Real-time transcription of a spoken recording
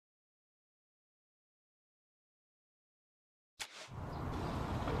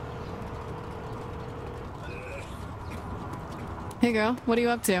Hey girl, what are you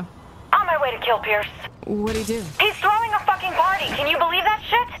up to? On my way to kill Pierce. What'd he do? He's throwing a fucking party. Can you believe that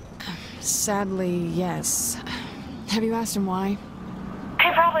shit? Sadly, yes. Have you asked him why?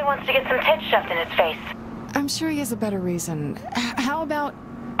 He probably wants to get some tits shoved in his face. I'm sure he has a better reason. How about...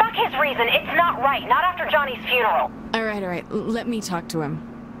 Fuck his reason. It's not right. Not after Johnny's funeral. Alright. Let me talk to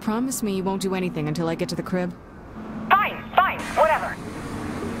him. Promise me you won't do anything until I get to the crib. Fine. Whatever.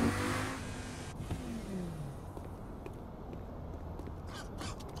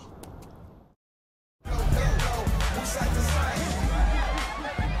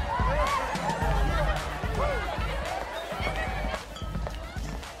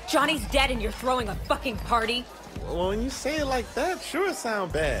 Johnny's dead and you're throwing a fucking party? Well, when you say it like that, sure it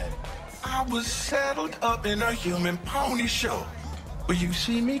sounds bad. I was saddled up in a human pony show. Will you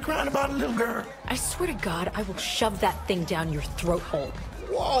see me crying about a little girl? I swear to God, I will shove that thing down your throat hole.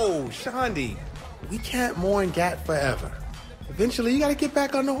 Whoa, Shondi. We can't mourn Gat forever. Eventually, you gotta get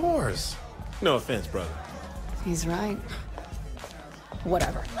back on the horse. No offense, brother. He's right.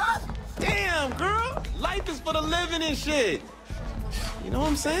 Whatever. Damn, girl! Life is for the living and shit. You know what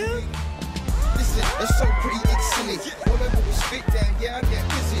I'm saying? Listen, it's so pretty, it's silly. All over the street, damn, yeah, I get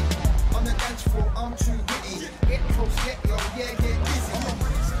busy. On the dance floor, I'm too witty. Get close, get low, yeah, get busy. I'm a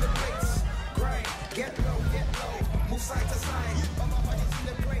money's in the place, grind. Get low, move side to side. I'm a money's in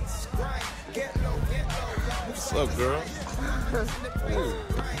the place, grind. Get low, move What's side up, to girl? Ooh.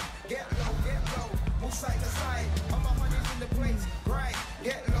 Get low, move side to side. I'm a money's in the place, grind.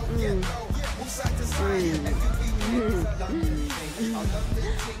 Get low, move side to side.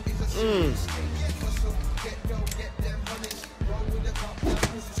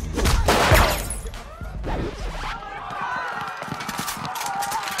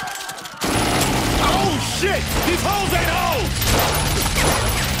 Oh, shit! These hoes ain't hoes!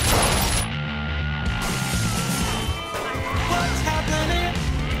 What's happening?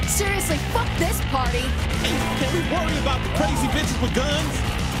 Seriously, fuck this party! Can we worry about the crazy bitches with guns?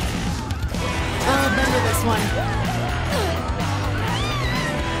 I'll remember this one.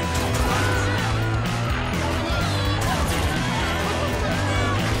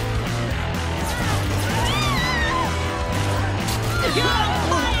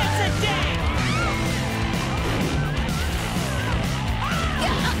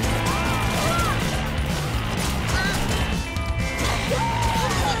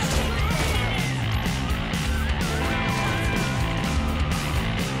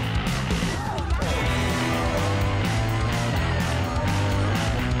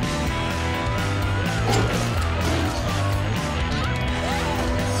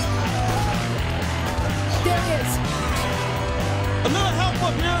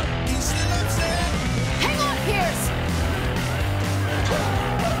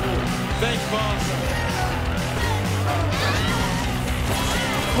 Thanks, boss.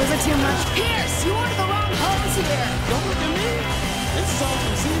 Was it too much? Pierce, you ordered the wrong hose here! Don't look at me. This is all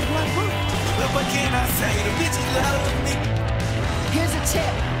from seeing Black Book. But what can I say? The bitches love me. Here's a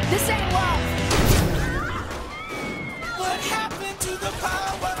tip. This ain't love. What happened to the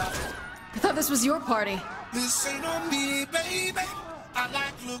power? I thought this was your party. This ain't on me, baby. I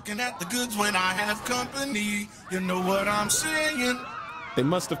like looking at the goods when I have company. You know what I'm saying? They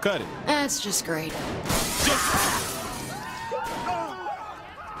must have cut it. That's just great.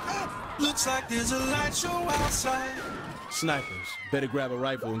 Looks like there's a light show outside. Snipers. Better grab a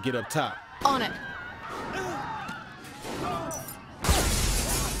rifle and get up top. On it.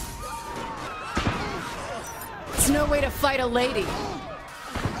 It's no way to fight a lady.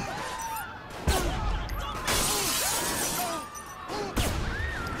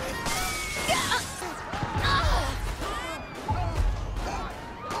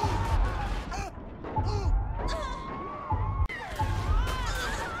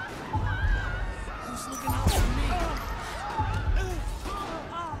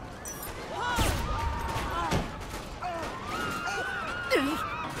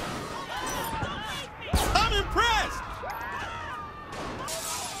 I'm impressed!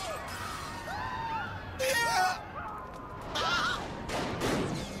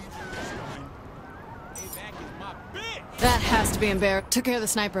 That has to be embarrassing. Took care of the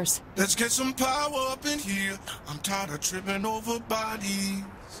snipers. Let's get some power up in here. I'm tired of tripping over bodies.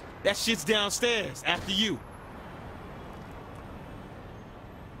 That shit's downstairs, after you.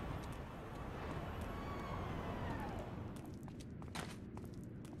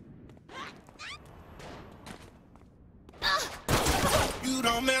 You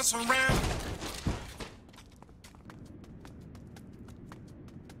don't mess around.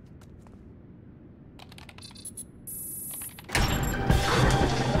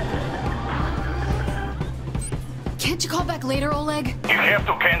 Can't you call back later, Oleg? You have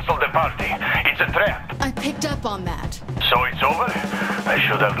to cancel the party. It's a trap. I picked up on that. So it's over? I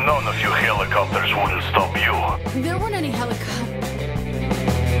should have known a few helicopters wouldn't stop you. There weren't any helicopters.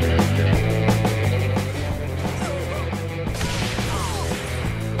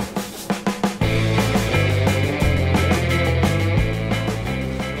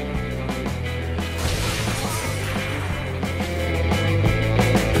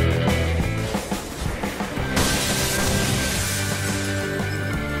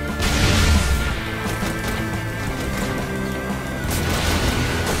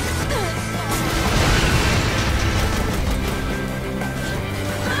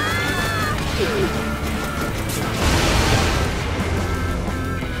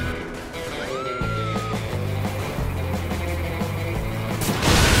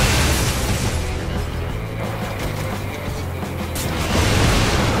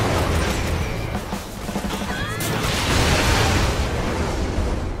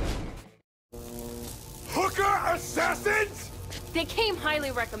 They came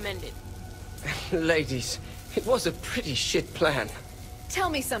highly recommended. Ladies, it was a pretty shit plan. Tell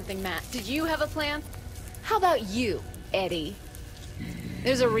me something, Matt. Did you have a plan? How about you, Eddie?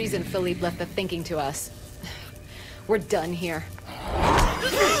 There's a reason Philippe left the thinking to us. We're done here.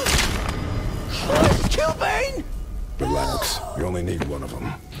 Kilbane! Relax. You only need one of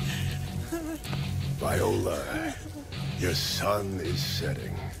them. Viola, your sun is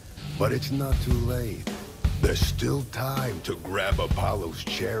setting. But it's not too late. There's still time to grab Apollo's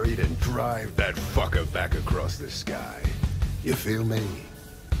chariot and drive that fucker back across the sky. You feel me?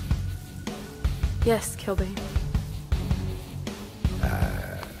 Yes, Kilbane.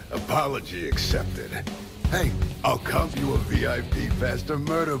 Apology accepted. Hey, I'll comp you a VIP pass to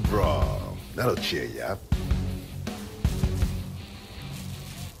Murder Brawl. That'll cheer you up.